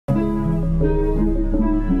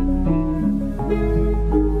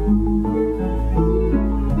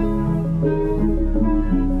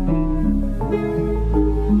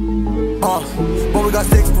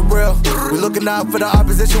We looking out for the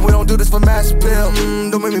opposition, we don't do this for mass appeal.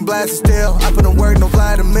 Don't make me blast it still. I put in work, no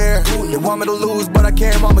Vladimir. They want me to lose, but I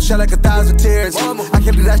can't. Mama shed like 1,000 tears. I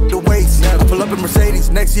can't do that shit to waste. I pull up in Mercedes.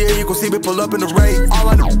 Next year you gon' see me pull up in the race. All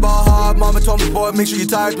I do ball hard. Mama told me, boy, make sure you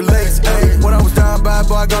tie up your legs. Hey, when I was down bad,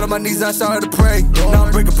 boy, I got on my knees and I started to pray. Now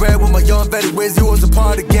I'm breaking bread with my young Betty Wiz. He was a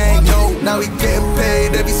part of the gang. No, now he getting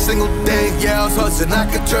paid every single day. Yeah, I was hustling. I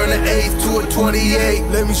could turn an 8 to a 28.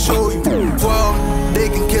 Let me show you. 12, they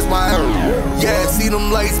can kiss my ass. Yeah, see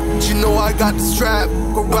them lights, but you know I got the strap.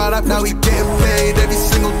 Go right up, now he getting paid every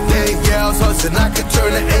single day. Yeah, I was hustling. I could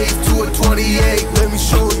turn an 8 to a 28. Let me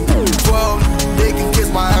show you. 12, they can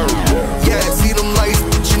kiss my ass. Yeah, see them lights,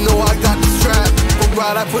 but you know I got the strap. Go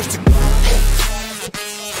right, I push the.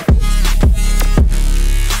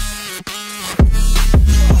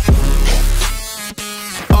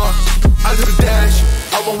 I do the dash,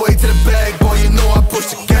 on my way to the bag, boy, you know I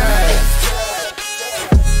push the gas.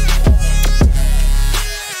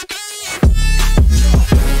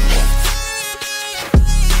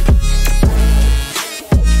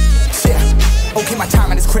 Okay, my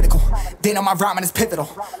timing is critical. Then on my rhyming is pivotal.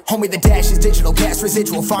 Homie, the dash is digital, gas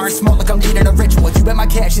residual. Fire and smoke like I'm needing a ritual. You bet my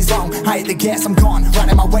cash is long. I hit the gas, I'm gone.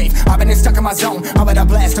 Riding my wave. I've been stuck in my zone. I bet I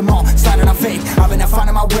blast them all. Sliding on faith. I've been out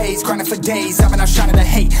finding my ways. Grinding for days. I've been out shining the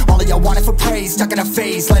hate. All of y'all wanted for praise. Stuck in a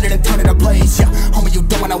phase. Let it and turn it ablaze. Yeah, homie, you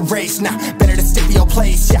don't want to race. Nah, better to stick to your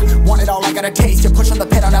place. Yeah, want it all, I gotta taste. You push on the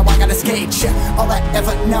pedal, now I gotta skate. Yeah, all I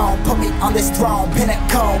ever known. Put me on this throne.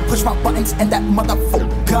 Pinnacle. Push my buttons and that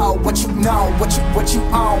motherfucker go. What you know, what you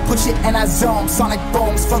own. Push it and I zone. Sonic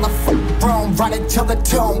booms full of room. Run it till the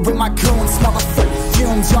tomb with my goons. Smell the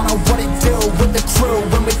fumes. Y'all know what it do with the crew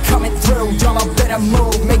when we